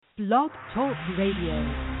Blog Talk Radio.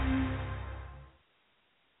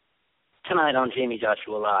 Tonight on Jayme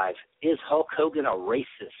Joshua Live, is Hulk Hogan a racist?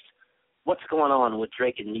 What's going on with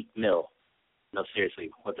Drake and Meek Mill? No,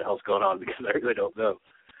 seriously, what the hell's going on? Because I really don't know.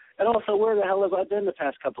 And also, where the hell have I been the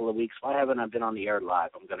past couple of weeks? Why haven't I been on the air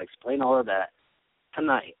live? I'm going to explain all of that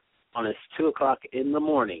tonight on this 2 o'clock in the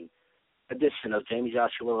morning edition of Jayme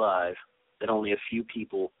Joshua Live that only a few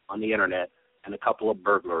people on the internet and a couple of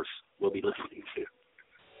burglars will be listening to.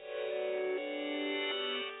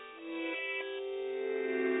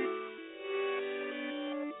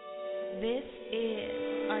 This is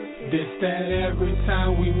This that every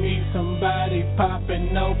time we meet somebody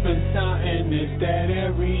popping open something. It's that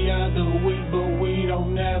every other week, but we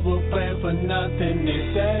don't never plan for nothing.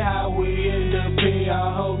 It's that how we end up here.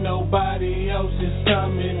 I hope nobody else is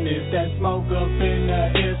coming. It's that smoke up in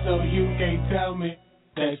the air, so you can't tell me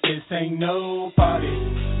that this ain't no party.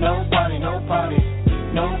 No party, no party.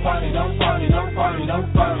 No party, no party, no party, no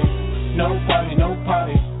party. No party, no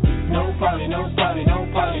party. No party, no party, no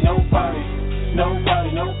party, no party. No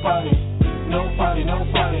party, no party. No party, no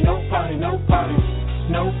party, no party, no party.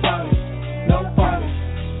 No party, no party.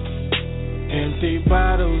 Empty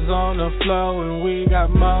bottles on the floor and we got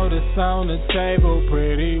motors on the table.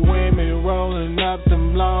 Pretty women rolling up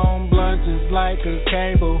them long blunts just like a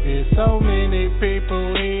cable. There's so many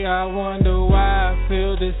people here, I wonder why I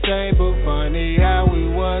feel disabled. Funny how we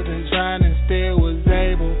wasn't trying and still was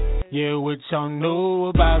able. Yeah, what y'all know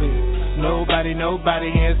about it? Nobody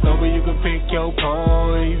here, so you can pick your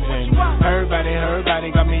poison.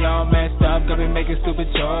 Everybody got me all messed up, got me making stupid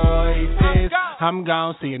choices. I'm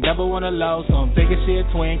gone, seeing double on the low, so I'm thinking she a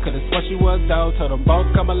twin, cause it's what she was though. Told them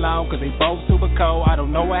both come along, cause they both super cold. I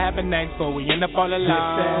don't know what happened next, but we end up all alone.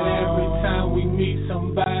 It's that every time we meet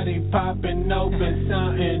somebody popping open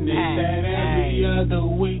something. It's that every other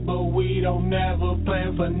week, but we don't never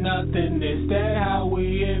plan for nothing. It's that how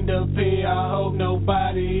we end up here. I hope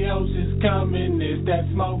nobody else is coming. It's that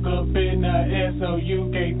smoke up in the air, so you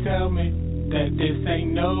can't tell me that this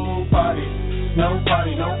ain't no party. No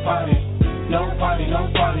party, no party. No party,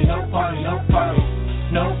 no party, no party, no party.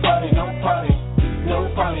 No party, no party.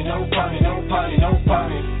 No party, no party, no party, no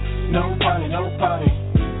party. No party, no party.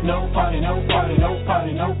 No party, no party, no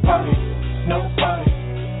party, no party. No party,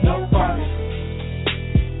 no party.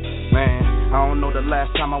 Man, I don't know the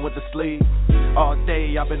last time I went to sleep. All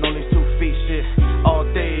day I've been on these 2 feet, shit. All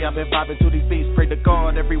day I've been vibing to these beats. Pray to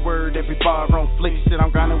God, every word, every bar on fleek. Shit, I'm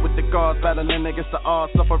grinding with the gods, battling against the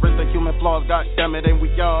odds. Suffering the human flaws, God damn it, ain't we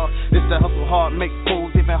all? This the hustle hard, make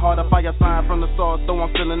fools even harder. Fire sign from the source, though I'm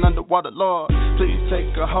feeling underwater, Lord. Please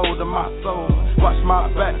take a hold of my soul. Watch my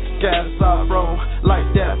back, gas I roll. Like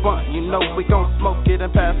that blunt, you know we gon' smoke it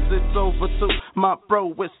and pass it over to my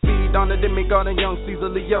bro. With speed on the demigod and young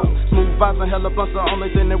Seezileo. Smooth vibes and hella blunts, the only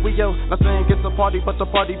thing that we owe. Not saying it's a party, but the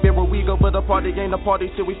party be where we go. But the party ain't a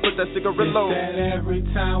party till we split that cigarette low. It's that every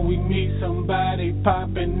time we meet somebody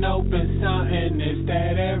popping open something. It's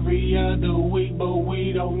that every other week, but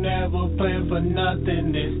we don't never plan for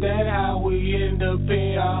nothing. It's that how we end up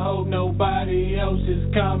here. I hope nobody else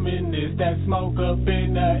is coming. It's that smoke up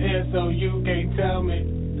in the air, so you can't tell me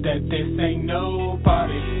that this ain't no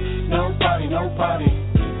party. No party, no party.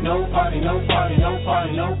 No party, no party, no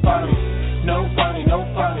party, no party. No party, no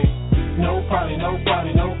party. No party, no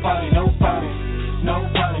party, no party, no party. No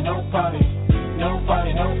party, no party. No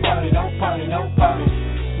party, no party, no party, no party.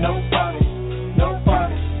 No party, no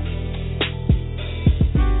party.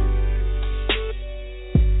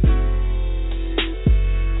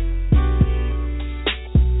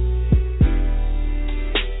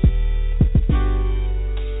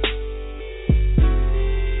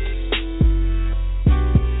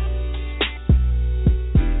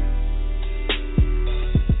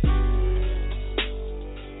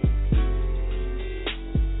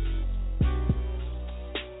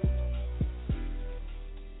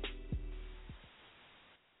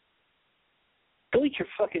 Go eat your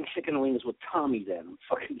fucking chicken wings with Tommy then. I'm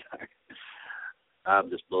fucking tired. I'm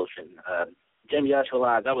just bullshitting. Jayme Joshua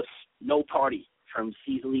Live, that was No Party from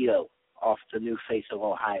Seezileo off the new face of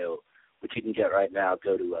Ohio, which you can get right now.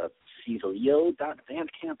 Go to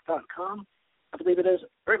seezileo.bandcamp.com, I believe it is.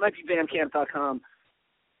 Or it might be bandcamp.com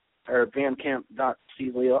or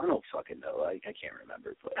bandcamp.seezileo. I don't fucking know. I can't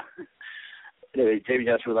remember. But anyway, Jayme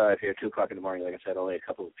Joshua Live here, 2 o'clock in the morning. Like I said, only a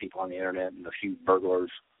couple of people on the internet and a few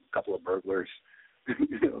burglars, a couple of burglars.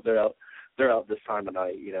 They're out this time of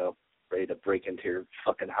night, ready to break into your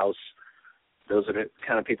fucking house. Those are the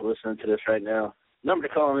kind of people listening to this right now. Number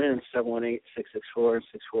to call in,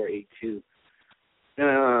 718-664-6482.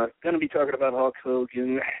 Going to be talking about Hulk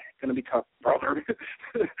Hogan. Going to be talking, brother.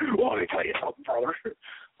 Well, let me tell you something, brother.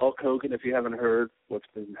 Hulk Hogan, if you haven't heard what's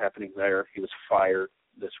been happening there, he was fired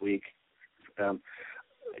this week. Going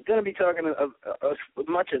to be talking as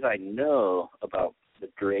much as I know about the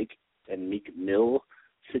Drake and Meek Mill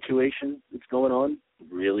situation that's going on.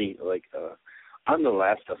 Really, like, I'm the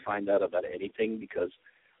last to find out about anything because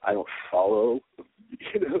I don't follow.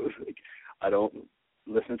 Like, I don't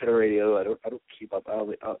listen to the radio. I don't keep up.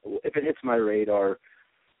 If it hits my radar,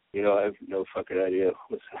 I have no fucking idea.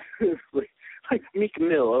 Like Meek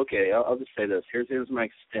Mill. Okay, I'll just say this. Here's my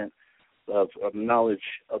extent of knowledge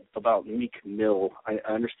about Meek Mill. I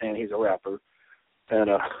understand he's a rapper. And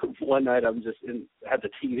one night had the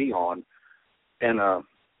TV on, and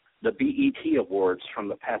the BET Awards from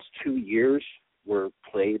the past 2 years were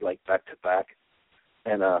played like back to back.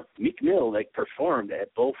 And Meek Mill performed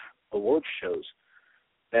at both award shows.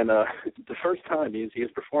 And the first time he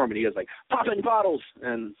was performing, he was like popping bottles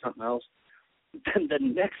and something else. Then the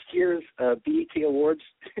next year's BET Awards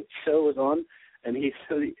show was on, and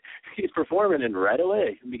he's performing, and right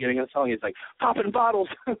away, in the beginning of the song, he's like popping bottles.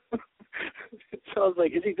 So I was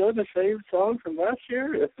like, is he doing the same song from last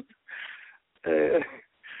year?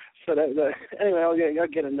 So anyway, I'll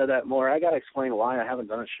get into that more. I got to explain why I haven't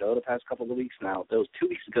done a show the past couple of weeks now. It was 2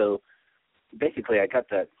 weeks ago. Basically, I got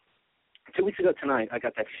that. 2 weeks ago tonight, I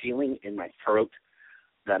got that feeling in my throat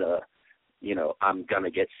that, I'm going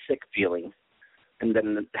to get sick feeling. And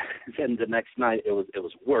then the next night, it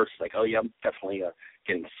was worse. Like, oh, yeah, I'm definitely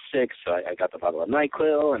getting sick. So I got the bottle of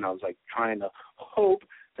NyQuil, and I was, like, trying to hope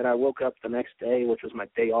that I woke up the next day, which was my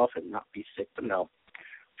day off, and not be sick. But no,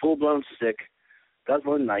 full-blown sick,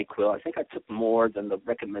 guzzling NyQuil. I think I took more than the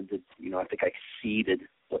recommended, I think I exceeded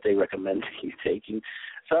what they recommend you taking.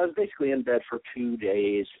 So I was basically in bed for 2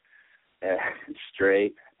 days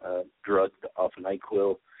straight, drugged off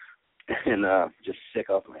NyQuil, and just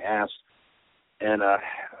sick off my ass. And,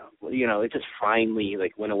 it just finally,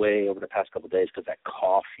 went away over the past couple of days because that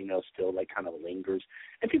cough, still, kind of lingers.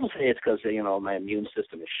 And people say it's because, my immune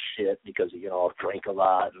system is shit because, I've drank a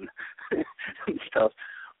lot and, and stuff.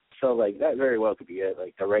 So, that very well could be it.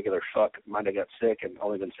 The regular fuck might have got sick and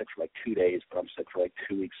only been sick for, 2 days, but I'm sick for,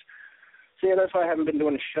 2 weeks. So, yeah, that's why I haven't been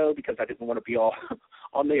doing a show, because I didn't want to be all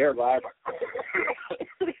on the air live.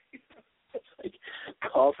 It's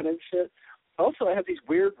coughing and shit. Also, I have these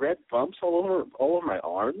weird red bumps all over my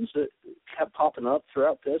arms that kept popping up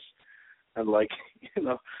throughout this. And, I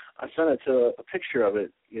sent it to a picture of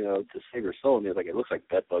it, to Saviorsoul, and he was like, it looks like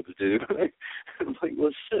bed bugs, dude. I'm like,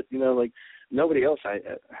 well, shit, nobody else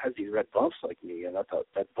has these red bumps like me, and I thought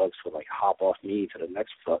bed bugs would, hop off me to the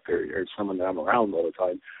next fucker or someone that I'm around all the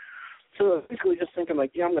time. So basically just thinking,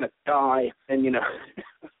 I'm going to die, and, and,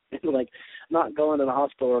 not going to the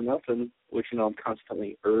hospital or nothing, which, I'm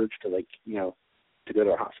constantly urged to, to go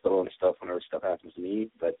to a hospital and stuff whenever stuff happens to me,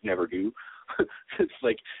 but never do. It's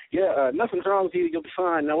nothing's wrong with you, you'll be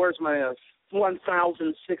fine. Now where's my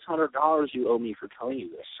 $1,600 you owe me for telling you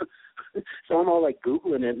this? So I'm all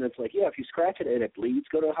Googling it, and it's if you scratch it and it bleeds,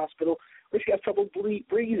 go to a hospital. Or if you have trouble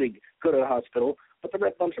breathing, go to a hospital. But the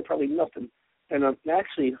red bumps are probably nothing. And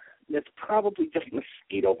actually, it's probably just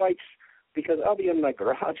mosquito bites, because I'll be in my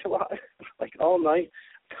garage a lot, all night,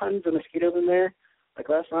 tons of mosquitoes in there.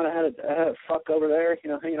 Last night I had a fuck over there,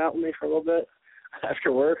 hanging out with me for a little bit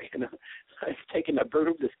after work, and I was taking a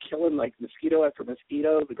broom, just killing mosquito after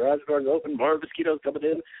mosquito. The garage door's open, more mosquitoes coming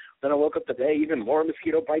in. Then I woke up today, even more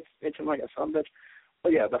mosquito bites, itching like a son of a bitch.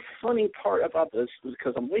 But yeah, the funny part about this was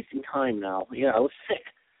because I'm wasting time now. Yeah, I was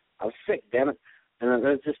sick, damn it. And I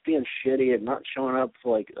was just being shitty and not showing up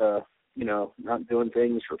for not doing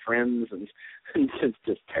things for friends, and it's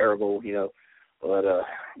just terrible, But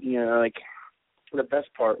the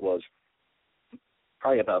best part was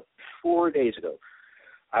probably about 4 days ago,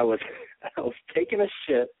 I was taking a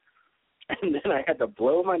shit, and then I had to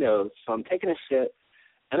blow my nose. So I'm taking a shit,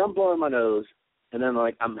 and I'm blowing my nose, and then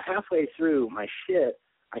I'm halfway through my shit.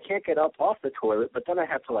 I can't get up off the toilet, but then I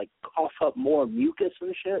have to cough up more mucus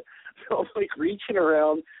and shit. So I'm reaching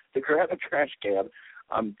around to grab a trash can.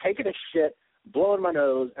 I'm taking a shit, blowing my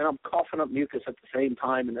nose, and I'm coughing up mucus at the same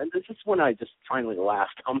time. And then this is when I just finally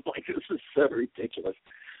laughed. I'm like, this is so ridiculous.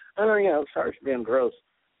 And then, sorry for being gross.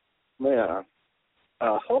 Yeah,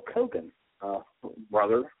 Hulk Hogan,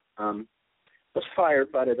 brother, was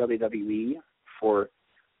fired by the WWE for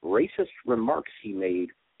racist remarks he made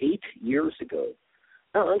 8 years ago.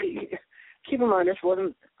 Now, keep in mind, this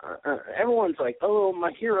wasn't, everyone's like, oh,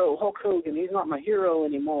 my hero, Hulk Hogan, he's not my hero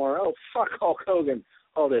anymore. Oh, fuck Hulk Hogan.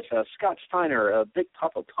 All this, Scott Steiner, a Big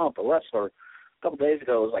Papa Pump, a wrestler, a couple days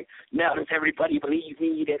ago was like, now does everybody believe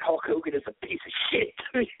me that Hulk Hogan is a piece of shit?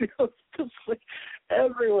 Just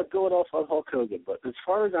everyone going off on Hulk Hogan. But as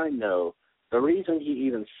far as I know, the reason he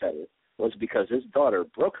even said it was because his daughter,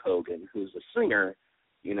 Brooke Hogan, who's a singer,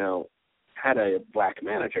 had a black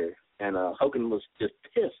manager. And Hogan was just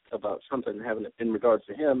pissed about something having in regards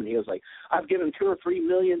to him. And he was like, I've given $2 or $3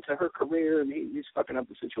 million to her career, and he's fucking up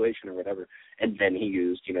the situation or whatever. And then he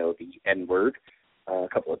used, the N-word a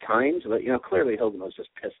couple of times. But, clearly Hogan was just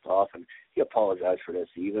pissed off, and he apologized for this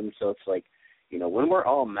even. So it's like, when we're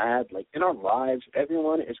all mad, like in our lives,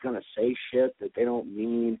 everyone is going to say shit that they don't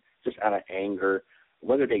mean just out of anger,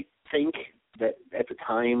 whether they think that at the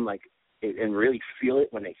time, like, and really feel it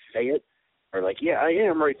when they say it, or like, yeah, I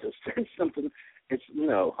am racist or something. It's,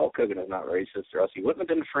 Hulk Hogan is not racist, or else he wouldn't have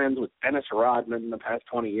been friends with Dennis Rodman in the past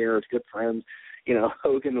 20 years, good friends.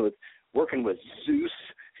 Hogan was working with Zeus,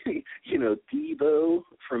 Debo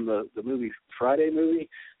from the movie Friday movie,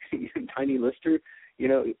 Tiny Lister,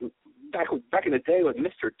 back in the day with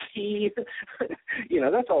Mr. T,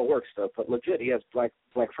 that's all work stuff. But legit, he has black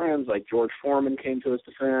friends, like George Foreman came to his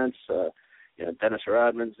defense. Dennis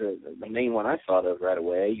Rodman's the main one I thought of right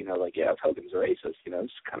away. Like, yeah, if Hogan's a racist,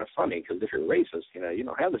 it's kind of funny because if you're racist, you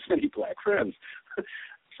don't have this many black friends.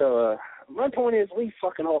 So my point is, leave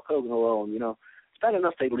fucking Hulk Hogan alone. It's bad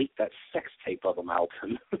enough they leaked that sex tape of him out.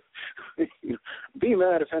 Be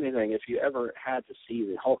mad, if anything, if you ever had to see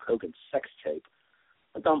the Hulk Hogan sex tape.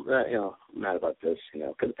 But don't, I'm mad about this,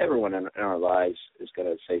 because everyone in our lives is going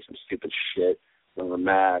to say some stupid shit when we're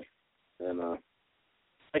mad. And,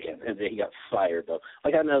 again, and he got fired, though.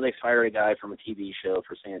 Like, I know they fired a guy from a TV show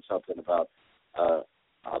for saying something about a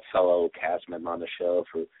fellow cast member on the show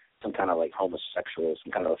for some kind of, like, homosexual,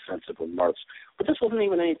 some kind of offensive remarks. But this wasn't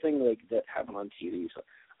even anything, like, that happened on TV. So,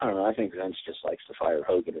 I don't know. I think Vince just likes to fire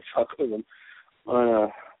Hogan and fuck with him.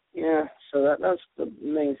 Yeah, so that's the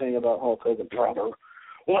main thing about Hulk Hogan, brother.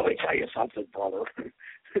 Let me tell you something, brother.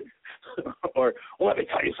 Or, let me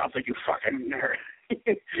tell you something, you fucking nerd.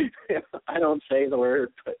 I don't say the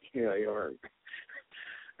word, but you're.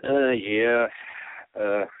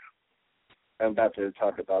 I'm about to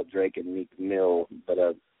talk about Drake and Meek Mill, but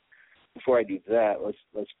before I do that,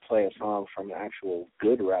 let's play a song from an actual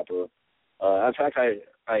good rapper. In fact,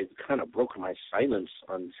 I kind of broke my silence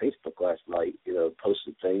on Facebook last night.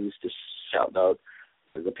 Posted things, just shouting out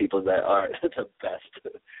the people that are the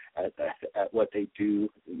best at what they do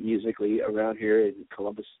musically around here in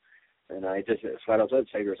Columbus. And I just flat out said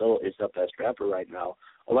Saviorsoul is the best rapper right now.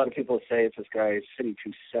 A lot of people say it's this guy, City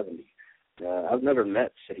 270. I've never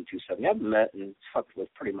met City 270. I've met and fucked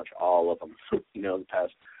with pretty much all of them, the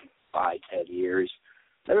past 5-10 years.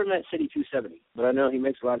 Never met City 270, but I know he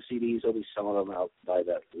makes a lot of CDs. He'll be selling them out by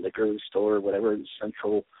that liquor store, whatever, in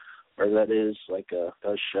Central, where that is, like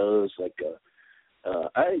does shows. Like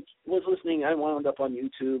I was listening. I wound up on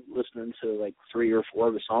YouTube listening to like 3 or 4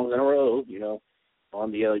 of the songs in a row, on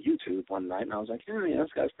the YouTube one night, and I was like, yeah,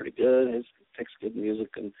 this guy's pretty good. He picks good music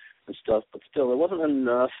and stuff, but still, it wasn't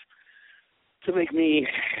enough to make me,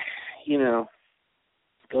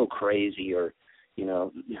 go crazy or,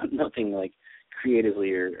 nothing like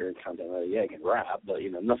creatively or something. Yeah, I can rap, but,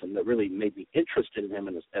 nothing that really made me interested in him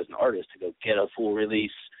as an artist to go get a full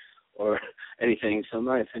release or anything. So in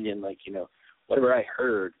my opinion, like, whatever I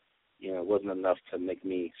heard, wasn't enough to make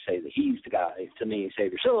me say that he's the guy. To me,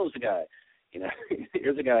 Saviorsoul's the guy.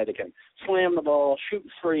 Here's a guy that can slam the ball, shoot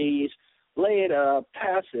threes, lay it up,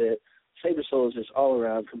 pass it. Saviorsoul is just all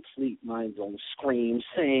around, complete mind-blowing, scream,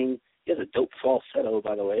 sing. He has a dope falsetto,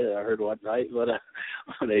 by the way, that I heard one night, but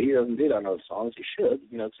he doesn't do that on those songs. He should,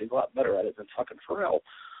 because he's a lot better at it than fucking Pharrell.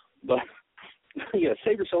 But, yeah,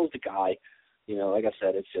 Saviorsoul's the guy. Like I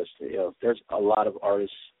said, it's just, there's a lot of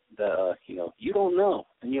artists that, you don't know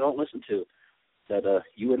and you don't listen to that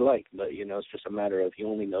you would like. But, it's just a matter of you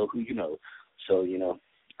only know who you know. So,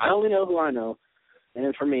 I only know who I know.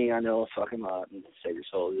 And for me, I know a fucking lot, and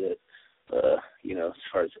Saviorsoul is it. As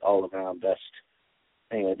far as all-around best.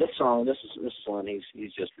 Anyway, this song, this is one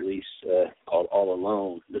he's just released called All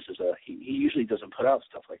Alone. This is he usually doesn't put out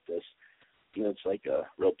stuff like this. It's like a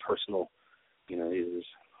real personal, he's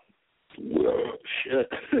shit.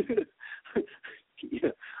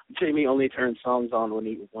 Jayme only turns songs on when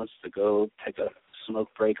he wants to go take a smoke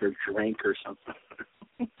break or drink or something.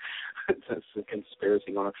 That's a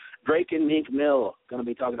conspiracy going on. Drake and Meek Mill, going to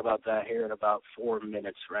be talking about that here in about 4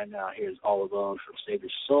 minutes right now. Here's All Alone from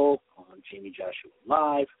Saviorsoul on Jayme Joshua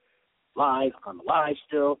Live. I'm alive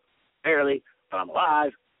still, barely, but I'm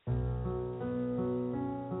alive.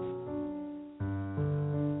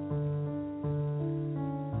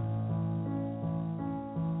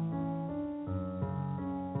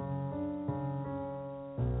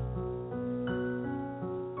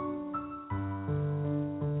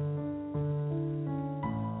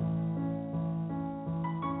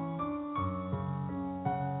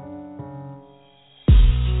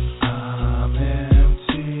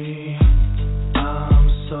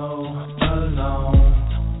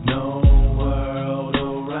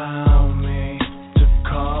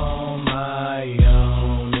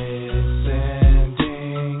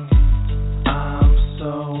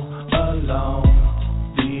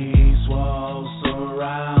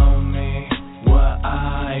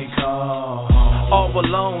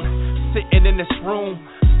 room,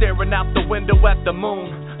 staring out the window at the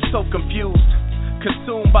moon, so confused,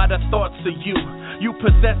 consumed by the thoughts of you. You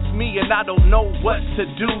possess me and I don't know what to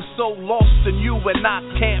do, so lost in you and I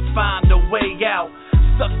can't find a way out.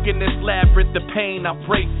 Stuck in this labyrinth of pain, I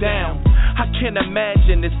break down. I can't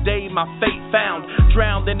imagine this day my fate found.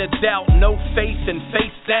 Drowned in the doubt, no faith and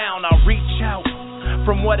face down. I reach out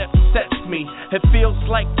from what upsets me. It feels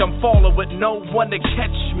like I'm falling with no one to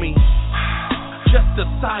catch me. Just a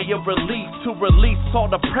sigh of relief to release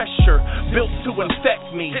all the pressure built to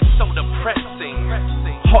infect me. It's so depressing.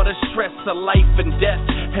 All the stress of life and death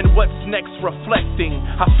and what's next reflecting.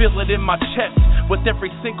 I feel it in my chest with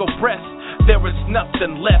every single breath. There is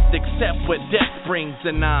nothing left except what death brings,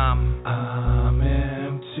 and I'm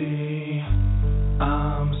empty.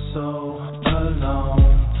 I'm so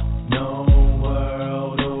alone. No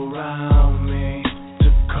world around me to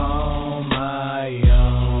call my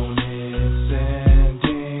own. It's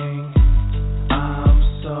ending. I'm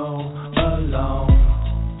so alone.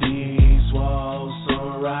 These walls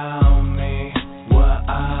surround me. What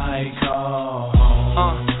I call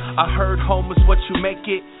home. I heard home is what you make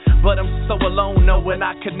it. But I'm so alone knowing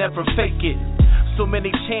I could never fake it. So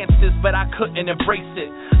many chances, but I couldn't embrace it.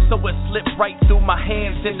 So it slipped right through my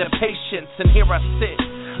hands into patience. And here I sit,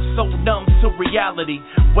 so numb to reality,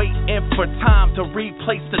 waiting for time to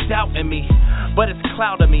replace the doubt in me. But it's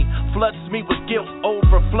clouding me, floods me with guilt,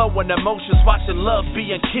 overflowing emotions, watching love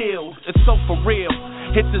being killed. It's so for real,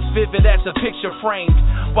 it's as vivid as a picture framed,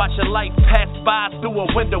 watching life pass by through a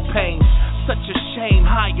window pane. Such a shame,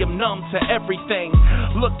 I am numb to everything,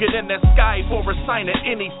 looking in the sky for a sign of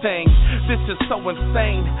anything. This is so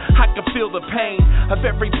insane, I can feel the pain of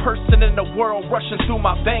every person in the world rushing through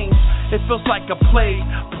my veins. It feels like a plague,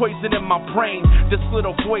 poison in my brain. This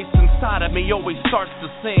little voice inside of me always starts to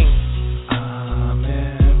sing. I'm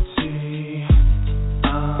empty,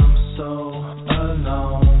 I'm so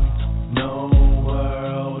alone. No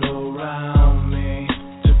world around me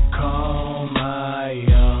to call my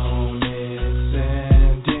own.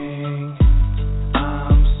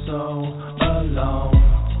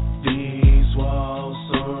 These walls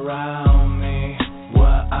surround me,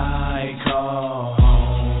 what I call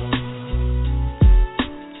home.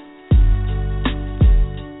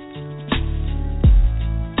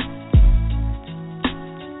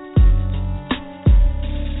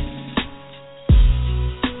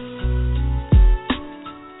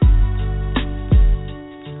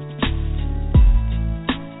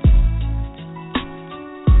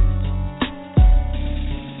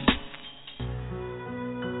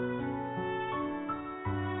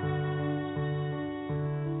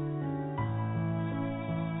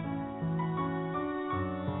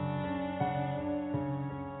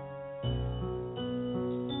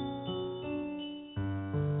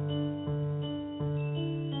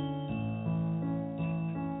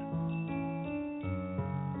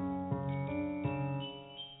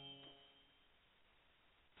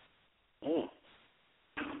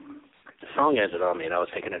 Song ended on me, and I was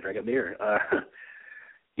taking a drink of beer.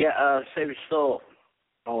 Saviorsoul,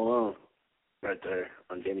 All Alone, right there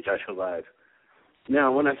on Jayme Joshua Live.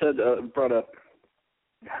 Now, when I said, brought up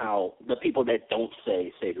how the people that don't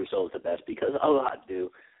say Saviorsoul is the best, because a lot do,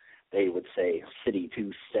 they would say City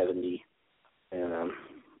 270, and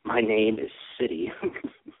my name is City.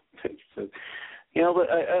 So, but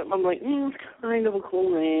I'm like, it's kind of a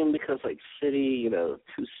cool name because, like, City,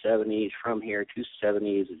 270s from here,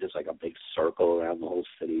 270s is just like a big circle around the whole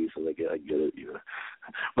city, so I get it,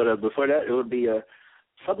 But before that, it would be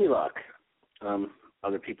Seezileo. A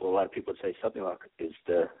lot of people would say Seezileo is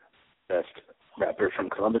the best rapper from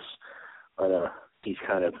Columbus, but he's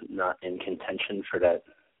kind of not in contention for that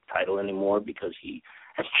title anymore because he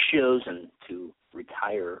has chosen to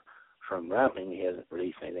retire from rapping. He hasn't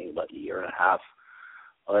released anything about a year and a half.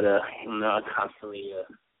 But, I'm constantly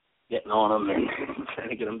getting on him and trying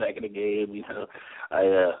to get him back in the game,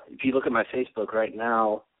 if you look at my Facebook right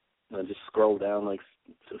now, just scroll down, like,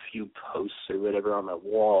 a few posts or whatever on the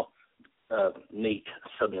wall, Nate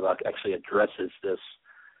Seezileo actually addresses this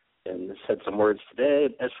and said some words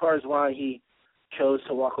today as far as why he chose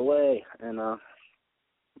to walk away and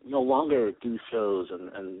no longer do shows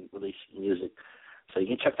and release music. So you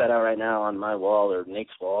can check that out right now on my wall or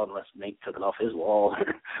Nate's wall, unless Nate took it off his wall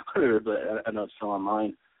or whatever, but I know it's still on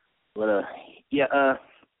mine. But,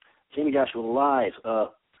 Jayme Joshua Live.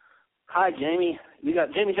 Hi, Jayme. We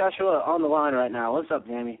got Jayme Joshua on the line right now. What's up,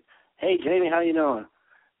 Jayme? Hey, Jayme, how you doing?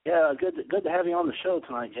 Yeah, good to have you on the show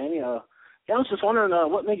tonight, Jayme. I was just wondering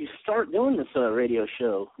what made you start doing this radio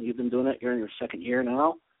show. You've been doing it. You're in your second year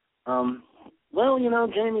now. Well,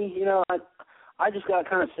 Jayme, I just got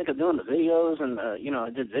kind of sick of doing the videos, and I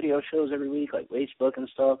did video shows every week, like Facebook and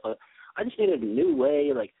stuff. But I just needed a new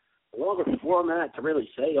way, like a longer format to really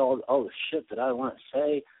say all the shit that I want to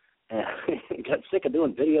say. And I got sick of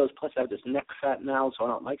doing videos. Plus, I have this neck fat now, so I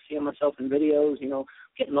don't like seeing myself in videos.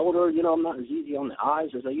 Getting older, I'm not as easy on the eyes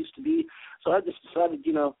as I used to be. So I just decided,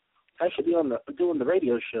 I should be doing the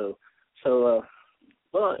radio show. So,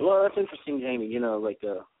 well, that's interesting, Jayme.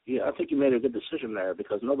 I think you made a good decision there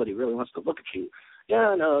because nobody really wants to look at you. Yeah,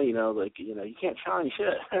 I know, you can't shine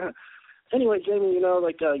shit. Anyway, Jayme,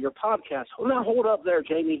 your podcast. Well, now hold up there,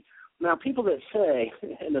 Jayme. Now, people that say,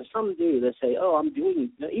 and some do, they say, oh, I'm doing,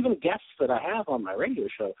 even guests that I have on my radio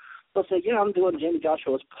show, they'll say, yeah, I'm doing Jayme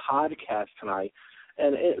Joshua's podcast tonight.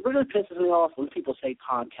 And it really pisses me off when people say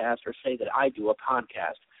podcast or say that I do a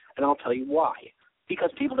podcast. And I'll tell you why. Because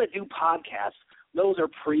people that do podcasts, those are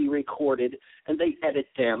pre-recorded, and they edit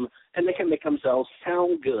them, and they can make themselves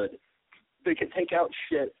sound good. They can take out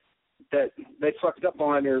shit that they fucked up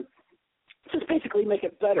on or just basically make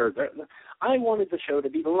it better. I wanted the show to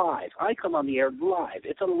be live. I come on the air live.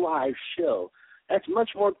 It's a live show. That's much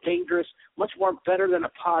more dangerous, much more better than a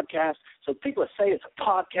podcast. So people that say it's a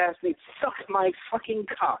podcast, they suck my fucking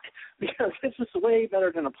cock because this is way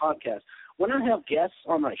better than a podcast. When I have guests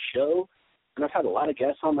on my show, and I've had a lot of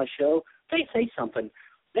guests on my show, they say something.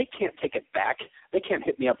 They can't take it back. They can't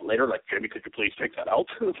hit me up later like, Jayme, could you please take that out?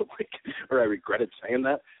 Or I regretted saying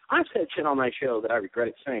that. I've said shit on my show that I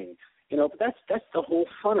regretted saying. But that's the whole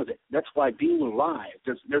fun of it. That's why being live,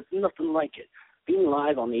 there's nothing like it. Being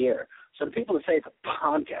live on the air. So the people that say it's a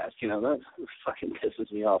podcast, that fucking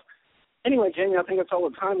pisses me off. Anyway, Jayme, I think that's all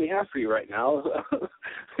the time we have for you right now.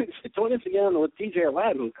 Join us again with DJ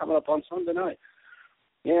Aladdin coming up on Sunday night.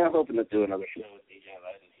 Yeah, I'm hoping to do another show with DJ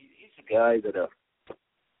Aladdin. He's a guy that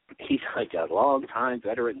he's like a long-time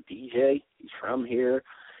veteran DJ. He's from here.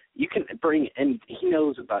 You can bring any. He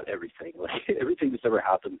knows about everything, like everything that's ever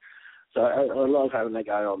happened. So I love having that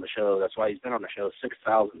guy on the show. That's why he's been on the show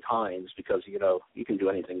 6,000 times because, you can do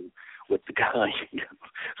anything with the guy.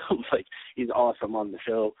 Like, he's awesome on the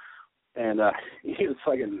show. And you can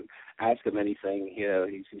fucking ask him anything.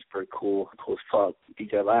 He's pretty cool as fuck,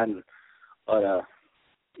 DJ Aladdin. But,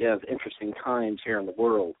 it's interesting times here in the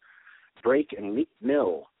world. Drake and Meek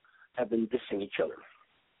Mill have been dissing each other.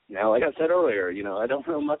 Now, like I said earlier, I don't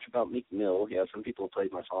know much about Meek Mill. Some people have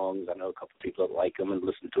played my songs. I know a couple of people that like them and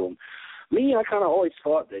listen to them. Me, I kind of always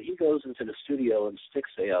thought that he goes into the studio and sticks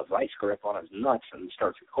a vice grip on his nuts and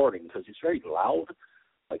starts recording because he's very loud,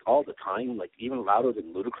 like all the time, like even louder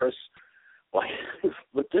than Ludacris. Like,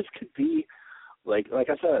 but this could be, like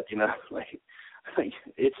I said, like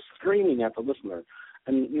it's screaming at the listener.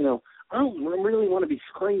 And, I don't really want to be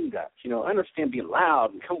screamed at. I understand being loud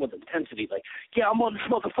and come with intensity. Like, yeah, I'm on this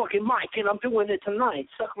motherfucking mic and I'm doing it tonight.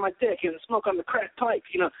 Suck my dick and smoke on the crack pipe.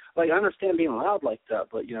 Like I understand being loud like that.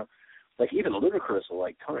 But, like even Ludacris will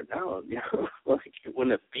like turn it down. Like when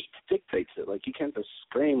the beat dictates it. Like you can't just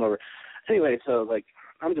scream over. Anyway, so like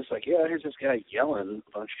I'm just like, yeah, here's this guy yelling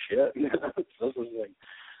a bunch of shit. So this is like,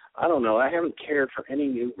 I don't know. I haven't cared for any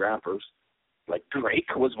new rappers. Like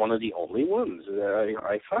Drake was one of the only ones that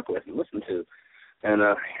I fuck with and listen to. And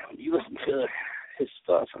you listen to his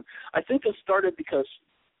stuff. I think it started because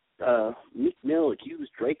Meek Mill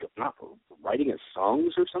accused Drake of not writing his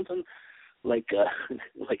songs or something. Like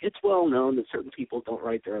it's well known that certain people don't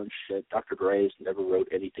write their own shit. Dr. Dre's never wrote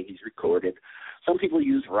anything he's recorded. Some people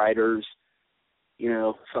use writers,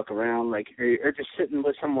 fuck around, like, or just sitting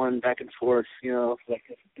with someone back and forth, like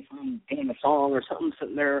if I'm doing a song or something,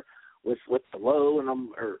 sitting there with the low and I'm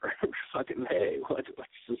or fucking hey what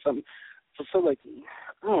so like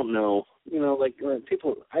I don't know like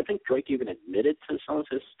people. I think Drake even admitted to some of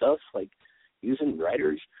his stuff like using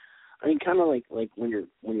writers. I mean, kind of like when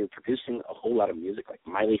you're producing a whole lot of music, like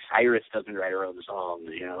Miley Cyrus doesn't write her own songs,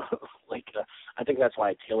 like I think that's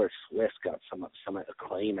why Taylor Swift got some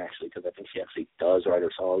acclaim actually, because I think she actually does write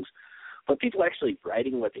her songs. But people actually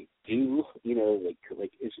writing what they do,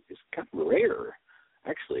 like is kind of rare.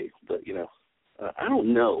 Actually, but, I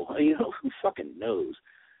don't know. Who fucking knows?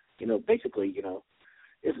 Basically,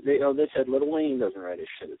 if they said Lil Wayne doesn't write his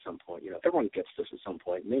shit at some point. Everyone gets this at some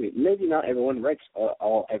point. Maybe not everyone writes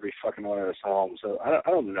every fucking one of their songs. So I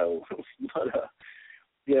don't know. But,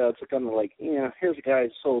 it's kind of like, here's a guy who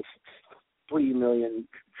sold 3 million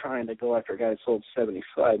trying to go after a guy who sold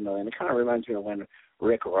 75 million. It kind of reminds me of when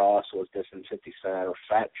Rick Ross was dissing 50 Cent or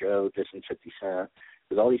Fat Joe dissing 50 Cent.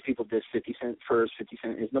 Because all these people diss 50 Cent first. 50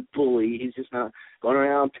 Cent isn't a bully. He's just not going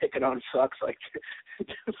around picking on sucks like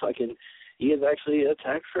fucking. He is actually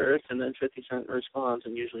attacked first, and then 50 Cent responds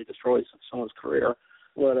and usually destroys someone's career.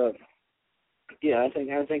 But yeah, I think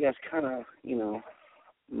that's kind of,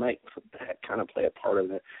 might kind of play a part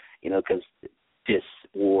of it, because diss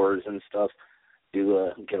wars and stuff do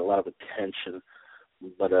get a lot of attention.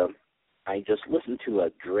 But I just listened to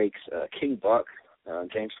Drake's King Buck.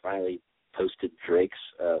 James finally posted Drake's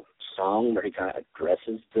song where he kind of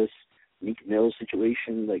addresses this Meek Mill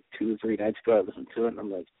situation like 2 or 3 nights ago. I listened to it, and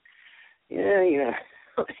I'm like, yeah.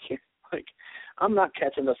 like, I'm not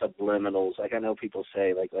catching the subliminals. Like, I know people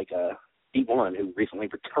say, like D1, who recently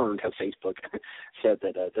returned to Facebook, said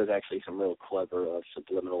that there's actually some real clever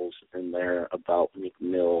subliminals in there about Meek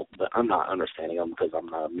Mill, but I'm not understanding them because I'm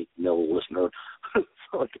not a Meek Mill listener.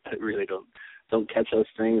 So, like, I really don't catch those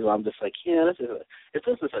things. I'm just like, yeah, if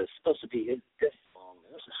this is supposed to be this song,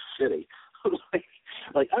 this is shitty.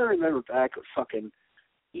 like, I remember back with fucking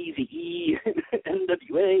Eazy-E,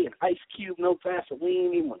 NWA, and Ice Cube, No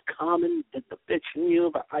Vaseline, when Comin did the bitching you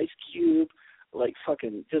about Ice Cube. Like,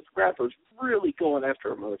 fucking just rappers really going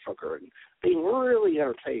after a motherfucker and being really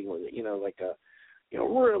entertaining with it,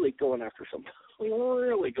 really going after somebody,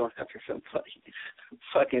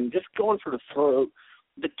 fucking just going for the throat.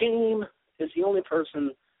 The Game is the only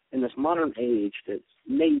person in this modern age that's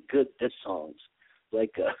made good diss songs.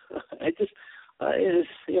 Like, if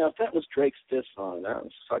that was Drake's diss song, that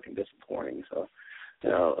was fucking disappointing. So,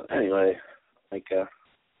 anyway, like,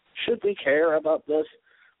 should we care about this?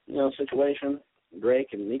 Situation,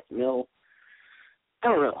 Drake and Meek Mill, I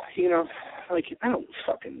don't know, I don't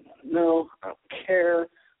fucking know, I don't care,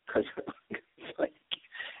 because, like,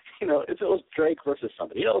 if it was Drake versus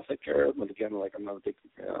somebody else, I care, but again, like, I'm not a big,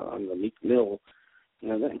 on the Meek Mill,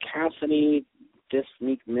 then Cassidy dissed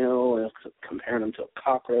Meek Mill, and comparing him to a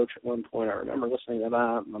cockroach at one point. I remember listening to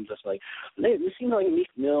that, and I'm just like, it seems like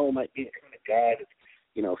Meek Mill might be the kind of guy that,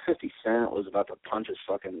 50 Cent was about to punch his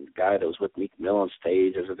fucking guy that was with Meek Mill on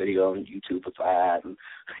stage. There's a video on YouTube with that. And,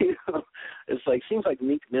 it's like, seems like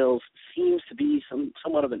Meek Mill seems to be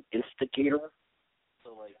somewhat of an instigator.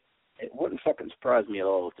 So, like, it wouldn't fucking surprise me at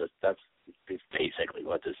all if that's basically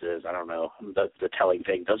what this is. I don't know. The telling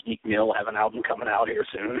thing, does Meek Mill have an album coming out here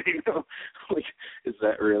soon? Like, is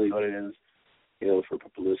that really what it is? For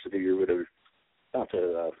publicity or whatever. Not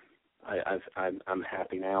to, I'm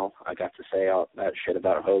happy now. I got to say all that shit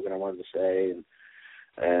about Hogan I wanted to say,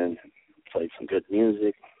 and played some good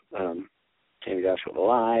music. Jayme Joshua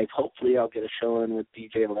live. Hopefully I'll get a show in with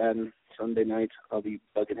DJ Aladdin Sunday night. I'll be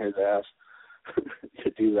bugging his ass to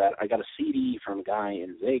do that. I got a CD from a guy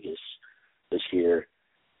in Vegas this year.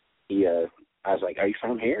 I was like, are you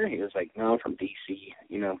from here? He was like, no, I'm from D.C.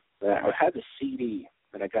 I had the CD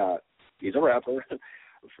that I got. He's a rapper.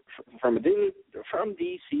 From a dude from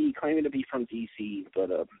D.C., claiming to be from D.C.,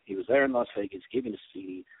 but he was there in Las Vegas giving a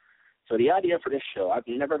CD. So the idea for this show, I've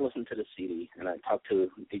never listened to the CD, and I talked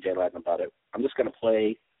to DJ Latin about it. I'm just going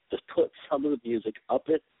to just put some of the music up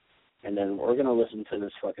it, and then we're going to listen to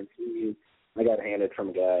this fucking CD I got handed from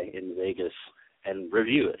a guy in Vegas and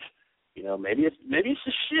review it. Maybe it's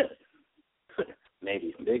just shit.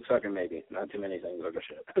 Maybe. Big fucking maybe. Not too many things are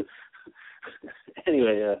shit.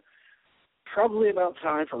 Anyway, probably about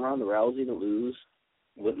time for Ronda Rousey to lose.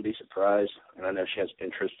 Wouldn't be surprised. And I know she has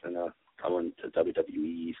interest in coming to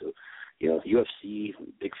WWE. So, UFC,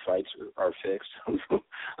 big fights are fixed. I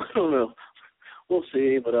don't know. We'll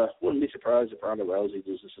see. But wouldn't be surprised if Ronda Rousey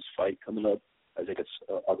loses this fight coming up. I think it's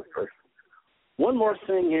August 1st. One more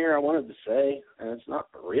thing here I wanted to say, and it's not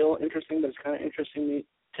real interesting, but it's kind of interesting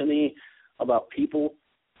to me about people,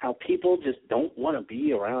 how people just don't want to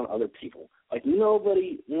be around other people. Like,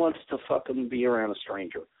 nobody wants to fucking be around a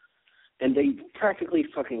stranger. And they practically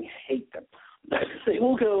fucking hate them. They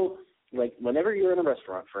will go, like, whenever you're in a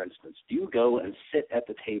restaurant, for instance, do you go and sit at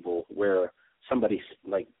the table where somebody's,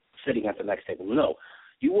 like, sitting at the next table? No.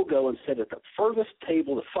 You will go and sit at the furthest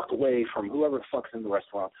table the fuck away from whoever the fuck's in the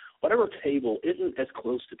restaurant. Whatever table isn't as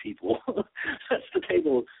close to people, that's the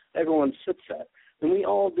table everyone sits at. And we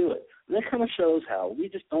all do it. And that kind of shows how we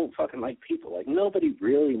just don't fucking like people. Like, nobody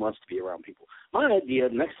really wants to be around people. My idea,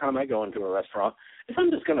 next time I go into a restaurant, is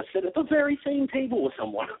I'm just going to sit at the very same table with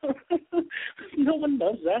someone. No one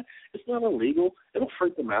does that. It's not illegal. It'll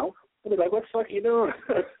freak them out. They'll be like, what the fuck are you doing?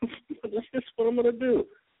 That's just what I'm going to do.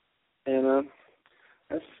 And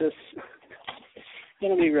that's just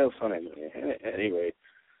going to be real funny. Anyway,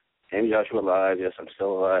 Jayme Joshua live. Yes, I'm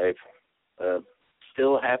still alive.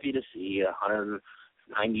 Still happy to see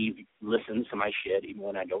 190 listens to my shit, even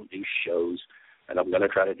when I don't do shows. And I'm going to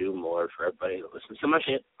try to do more for everybody that listens to my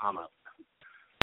shit. I'm out.